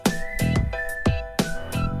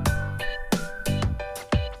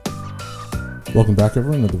Welcome back,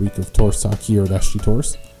 everyone, to the week of Taurus Talk here at SG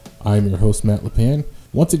Taurus. I'm your host, Matt LePan.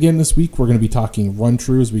 Once again this week, we're going to be talking Run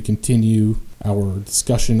True as we continue our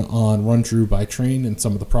discussion on Run True by Trane and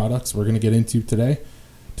some of the products we're going to get into today.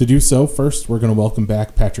 To do so, first, we're going to welcome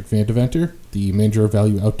back Patrick Van Deventer, the Manager of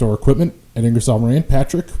Value Outdoor Equipment at Ingersoll Rand.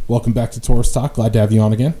 Patrick, welcome back to Taurus Talk. Glad to have you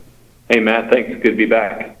on again. Hey, Matt. Thanks. Good to be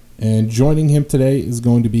back. And joining him today is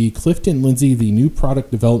going to be Clifton Lindsay, the new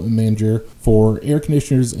Product Development Manager for Air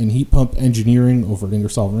Conditioners and Heat Pump Engineering over at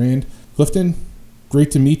Ingersoll Rand. Clifton,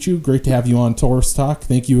 great to meet you. Great to have you on Taurus Talk.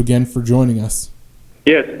 Thank you again for joining us.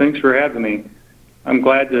 Yes, thanks for having me. I'm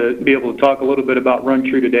glad to be able to talk a little bit about Run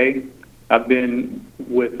True today. I've been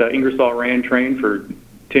with Ingersoll Rand Trane for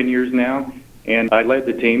 10 years now, and I led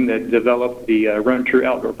the team that developed the Run True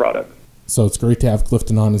outdoor product. So it's great to have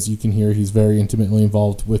Clifton on. As you can hear, he's very intimately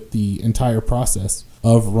involved with the entire process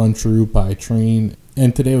of Run True by Trane.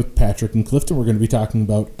 And today with Patrick and Clifton, we're going to be talking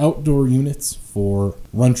about outdoor units for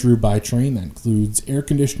Run True by Trane. That includes air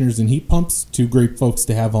conditioners and heat pumps, two great folks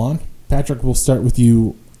to have on. Patrick, we'll start with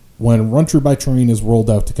you. When Run True by Trane is rolled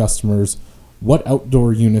out to customers, what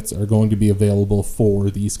outdoor units are going to be available for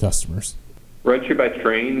these customers? Run True by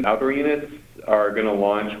Trane outdoor units are going to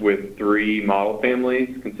launch with 3 model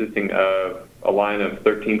families consisting of a line of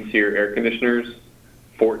 13 SEER air conditioners,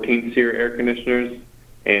 14 SEER air conditioners,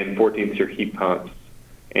 and 14 SEER heat pumps.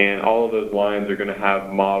 And all of those lines are going to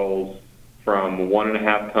have models from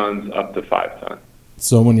 1.5 tons up to 5 tons.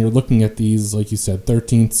 So when you're looking at these, like you said,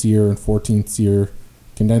 13 SEER and 14 SEER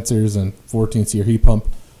condensers and 14 SEER heat pump,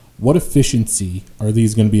 what efficiency are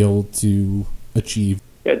these going to be able to achieve?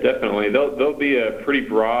 Yeah, definitely. There'll be a pretty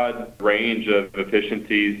broad range of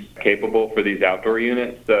efficiencies capable for these outdoor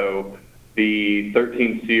units. So the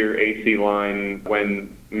 13 SEER AC line,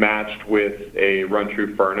 when matched with a Run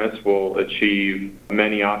True furnace, will achieve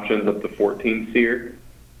many options up to 14 SEER.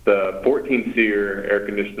 The 14 SEER air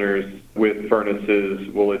conditioners with furnaces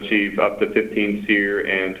will achieve up to 15 SEER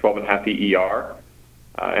and 12.5 EER.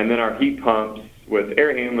 And then our heat pumps with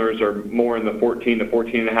air handlers are more in the 14 to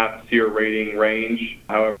 14.5 SEER rating range.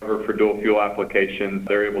 However, for dual fuel applications,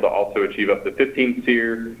 they're able to also achieve up to 15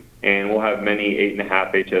 SEER, and we'll have many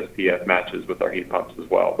 8.5 HSPF matches with our heat pumps as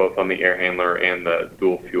well, both on the air handler and the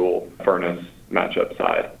dual fuel furnace matchup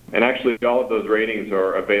side. And actually, all of those ratings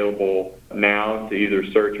are available now to either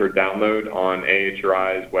search or download on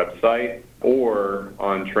AHRI's website or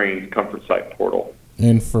on Trane's Comfort Site portal.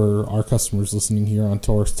 And for our customers listening here on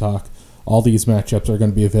Taurus Talk, all these matchups are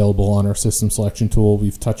going to be available on our system selection tool.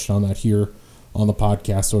 We've touched on that here on the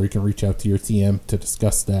podcast, or you can reach out to your TM to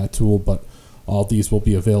discuss that tool, but all these will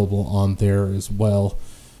be available on there as well.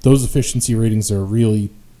 Those efficiency ratings are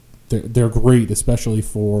really, they're great, especially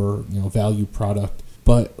for value product.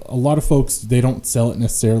 But a lot of folks, they don't sell it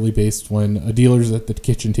necessarily based when a dealer's at the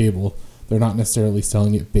kitchen table. They're not necessarily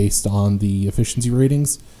selling it based on the efficiency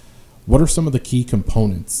ratings. What are some of the key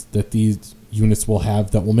components that these units will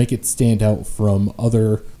have that will make it stand out from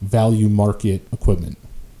other value market equipment?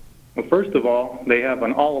 Well, first of all, they have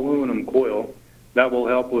an all-aluminum coil that will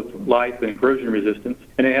help with life and corrosion resistance,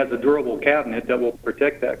 and it has a durable cabinet that will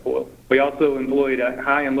protect that coil. We also employed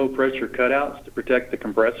high and low pressure cutouts to protect the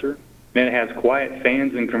compressor, and it has quiet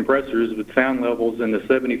fans and compressors with sound levels in the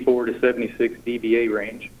 74 to 76 dBA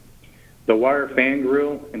range. The wire fan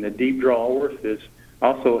grill and the deep draw orifice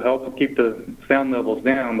also help keep the sound levels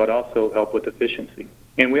down, but also help with efficiency.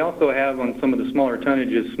 And we also have on some of the smaller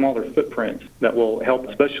tonnages, smaller footprints that will help,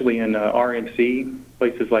 especially in RNC,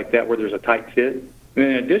 places like that where there's a tight fit. And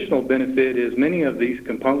an additional benefit is many of these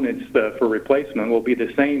components for replacement will be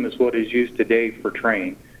the same as what is used today for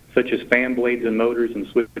Trane, such as fan blades and motors and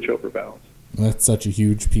switchover valves. That's such a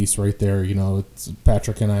huge piece right there.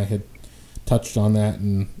 Patrick and I had touched on that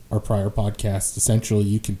in our prior podcast. Essentially,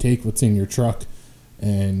 you can take what's in your truck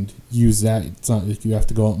and use that. It's not like you have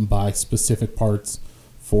to go out and buy specific parts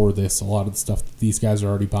for this. A lot of the stuff that these guys are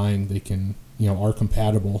already buying, they can, are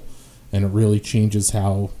compatible, and it really changes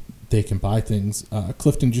how they can buy things.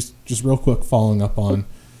 Clifton, just real quick, following up on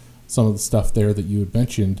some of the stuff there that you had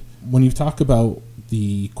mentioned. When you talk about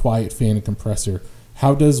the quiet fan and compressor,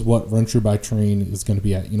 how does what Run True by Trane is going to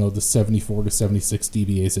be at, the 74 to 76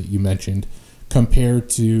 dBAs that you mentioned, compared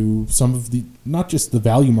to some of the, not just the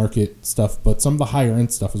value market stuff, but some of the higher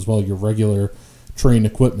end stuff as well, your regular Trane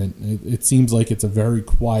equipment? It seems like it's a very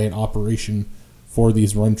quiet operation for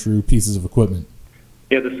these Run True pieces of equipment.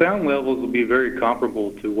 Yeah, the sound levels will be very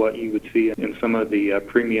comparable to what you would see in some of the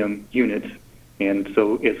premium units. And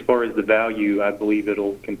so as far as the value, I believe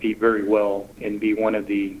it'll compete very well and be one of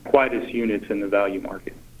the quietest units in the value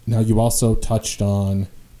market. Now, you also touched on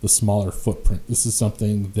the smaller footprint. This is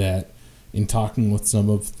something that in talking with some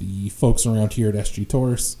of the folks around here at SG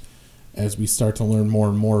Taurus, as we start to learn more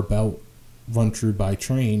and more about Run True by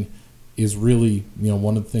Train, is really,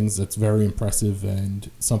 one of the things that's very impressive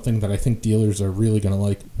and something that I think dealers are really going to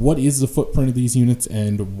like. What is the footprint of these units,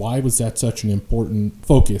 and why was that such an important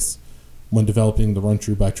focus when developing the Run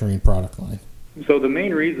True by Train product line? So the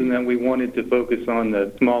main reason that we wanted to focus on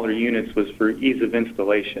the smaller units was for ease of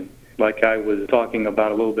installation. Like I was talking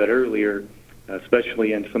about a little bit earlier,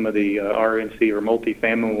 especially in some of the RNC or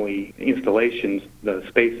multifamily installations, the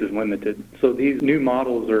space is limited. So these new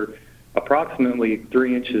models are approximately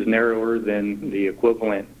 3 inches narrower than the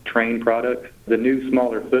equivalent Train product. The new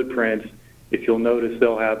smaller footprints, if you'll notice,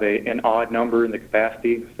 they'll have an odd number in the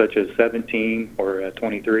capacity, such as 17 or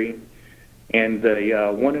 23. And the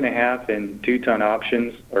 1.5 and 2 ton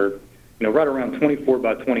options are, right around 24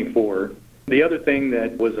 by 24. The other thing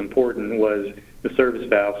that was important was the service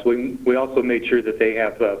valves. We also made sure that they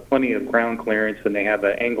have plenty of ground clearance, and they have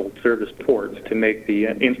angled service ports to make the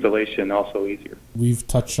installation also easier. We've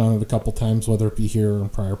touched on it a couple times, whether it be here or in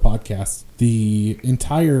prior podcasts. The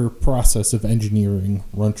entire process of engineering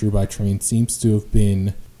Run True by Train seems to have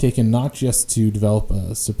been taken not just to develop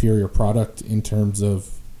a superior product in terms of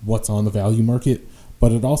what's on the value market,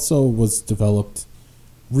 but it also was developed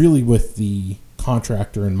really with the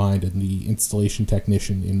contractor in mind and the installation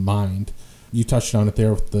technician in mind. You touched on it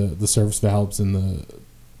there with the service valves and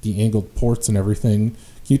the angled ports and everything. Can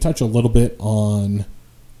you touch a little bit on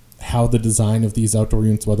how the design of these outdoor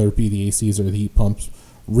units, whether it be the ACs or the heat pumps,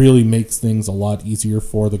 really makes things a lot easier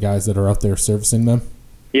for the guys that are out there servicing them?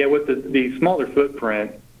 Yeah, with the smaller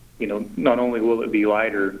footprint, not only will it be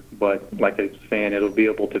lighter, but like I was saying, it'll be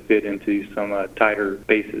able to fit into some tighter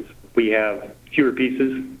spaces. We have fewer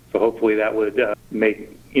pieces, so hopefully that would make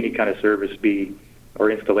any kind of service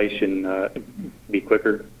or installation be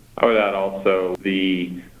quicker. I would add also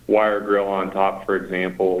the wire grill on top, for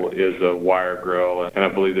example, is a wire grill, and I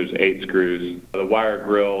believe there's 8 screws. The wire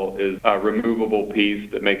grill is a removable piece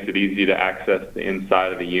that makes it easy to access the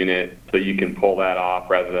inside of the unit, so you can pull that off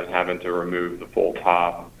rather than having to remove the full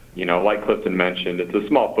top. Like Clifton mentioned, it's a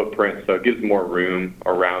small footprint, so it gives more room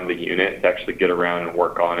around the unit to actually get around and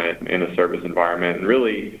work on it in a service environment. And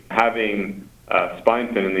really having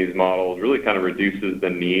spine fin in these models really kind of reduces the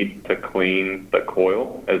need to clean the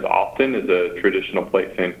coil as often as a traditional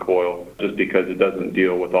plate fin coil, just because it doesn't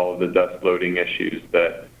deal with all of the dust loading issues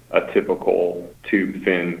that a typical tube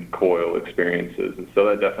fin coil experiences. And so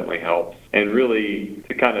that definitely helps. And really,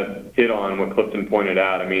 to kind of hit on what Clifton pointed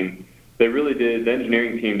out, the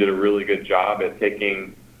engineering team did a really good job at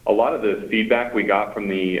taking a lot of the feedback we got from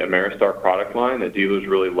the Ameristar product line that dealers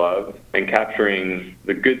really loved and capturing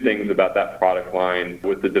the good things about that product line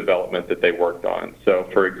with the development that they worked on. So,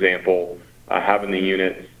 for example, having the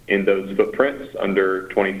units in those footprints under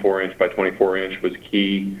 24-inch by 24-inch was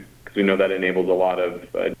key, because we know that enables a lot of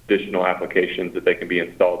additional applications that they can be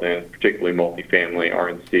installed in, particularly multifamily,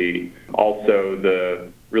 RNC. Also,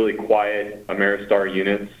 the really quiet Ameristar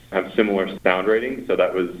units have similar sound ratings, so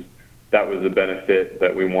that was a benefit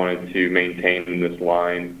that we wanted to maintain in this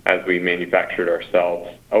line as we manufactured ourselves.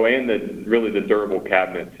 Oh, and the durable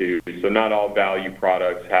cabinet too. So not all value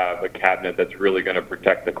products have a cabinet that's really going to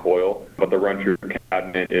protect the coil, but the Run True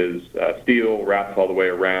cabinet is steel, wraps all the way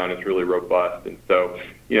around. It's really robust, and so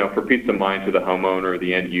for peace of mind to the homeowner or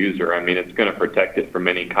the end user, it's going to protect it from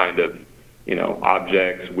any kind of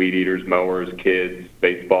objects, weed eaters, mowers, kids,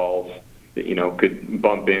 baseballs that could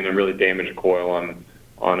bump in and really damage a coil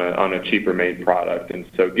on a cheaper made product. And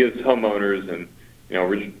so it gives homeowners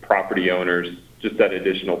and property owners just that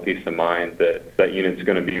additional peace of mind that unit's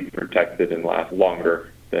going to be protected and last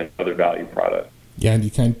longer than other value products. Yeah, and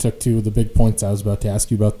you kind of took two of the big points I was about to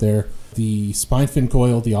ask you about there. The spine fin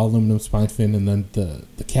coil, the all-aluminum spine fin, and then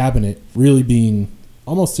the cabinet really being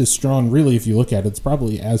almost as strong. Really, if you look at it, it's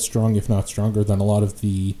probably as strong, if not stronger, than a lot of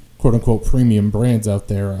the quote-unquote premium brands out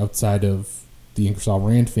there outside of the Ingersoll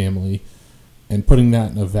Rand family. And putting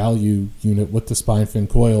that in a value unit with the spine fin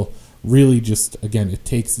coil really just, again, it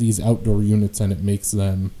takes these outdoor units and it makes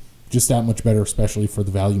them just that much better, especially for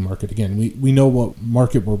the value market. Again, we know what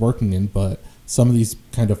market we're working in, but some of these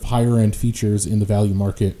kind of higher end features in the value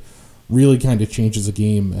market really kind of changes the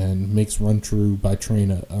game and makes Run True by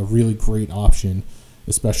Train a really great option,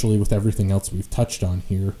 especially with everything else we've touched on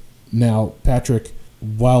here. Now, Patrick,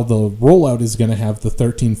 while the rollout is going to have the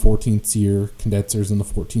 13, 14 SEER condensers and the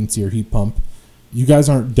 14 SEER heat pump, you guys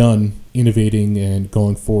aren't done innovating and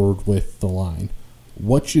going forward with the line.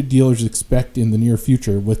 What should dealers expect in the near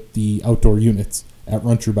future with the outdoor units at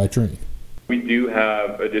Run True by Train? We do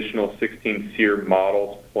have additional 16 SEER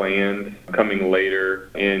models planned coming later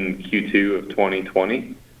in Q2 of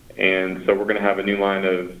 2020. And so we're going to have a new line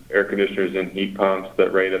of air conditioners and heat pumps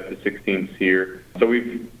that rate up to 16 SEER. So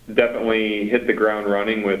we've definitely hit the ground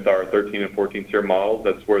running with our 13 and 14 SEER models.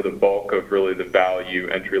 That's where the bulk of really the value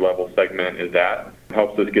entry-level segment is at. It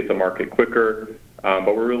helps us get to market quicker.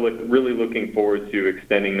 But we're really looking forward to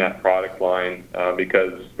extending that product line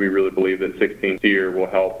because we really believe that 16 SEER will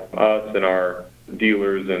help us and our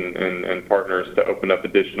dealers and partners to open up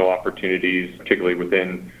additional opportunities, particularly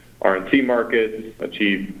within R&C markets,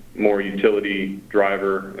 achieve more utility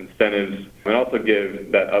driver incentives, and also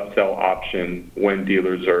give that upsell option when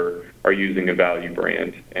dealers are using a value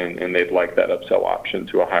brand and they'd like that upsell option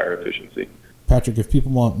to a higher efficiency. Patrick, if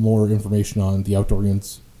people want more information on the outdoor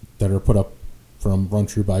units that are put up from Run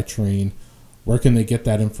True by Trane, where can they get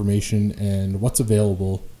that information and what's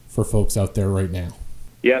available for folks out there right now?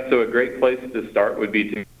 Yeah, so a great place to start would be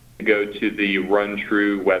to go to the Run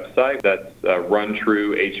True website. That's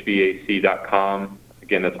runtruehvac.com.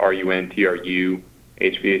 Again, that's RUNTRU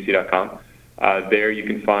HVAC.com. There you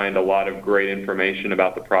can find a lot of great information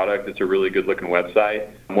about the product. It's a really good-looking website.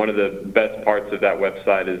 One of the best parts of that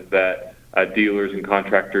website is that dealers and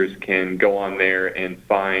contractors can go on there and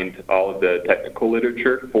find all of the technical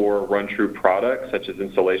literature for Run True products, such as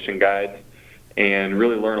installation guides, and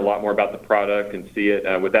really learn a lot more about the product and see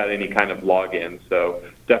it without any kind of login. So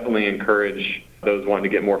definitely encourage those wanting to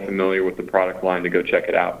get more familiar with the product line to go check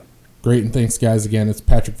it out. Great, and thanks, guys. Again, it's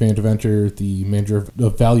Patrick Van Deventer, the manager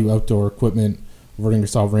of Value Outdoor Equipment over at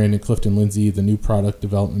Ingersoll Rand, and Clifton Lindsay, the new product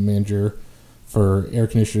development manager for air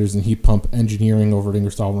conditioners and heat pump engineering over at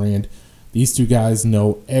Ingersoll Rand. These two guys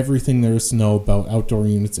know everything there is to know about outdoor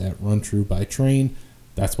units at Run True by Trane.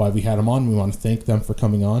 That's why we had them on. We want to thank them for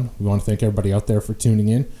coming on. We want to thank everybody out there for tuning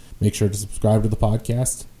in. Make sure to subscribe to the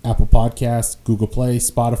podcast. Apple Podcasts, Google Play,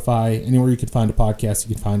 Spotify, anywhere you can find a podcast,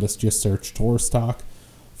 you can find us. Just search Taurus Talk.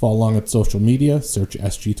 Follow along on social media. Search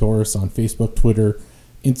SG Taurus on Facebook, Twitter,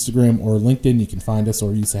 Instagram, or LinkedIn. You can find us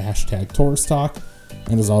or use the hashtag Taurus Talk.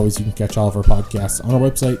 And as always, you can catch all of our podcasts on our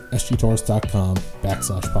website,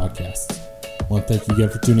 sgtaurus.com/podcasts. I want to thank you again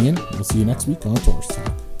for tuning in. We'll see you next week on Taurus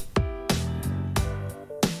Talk.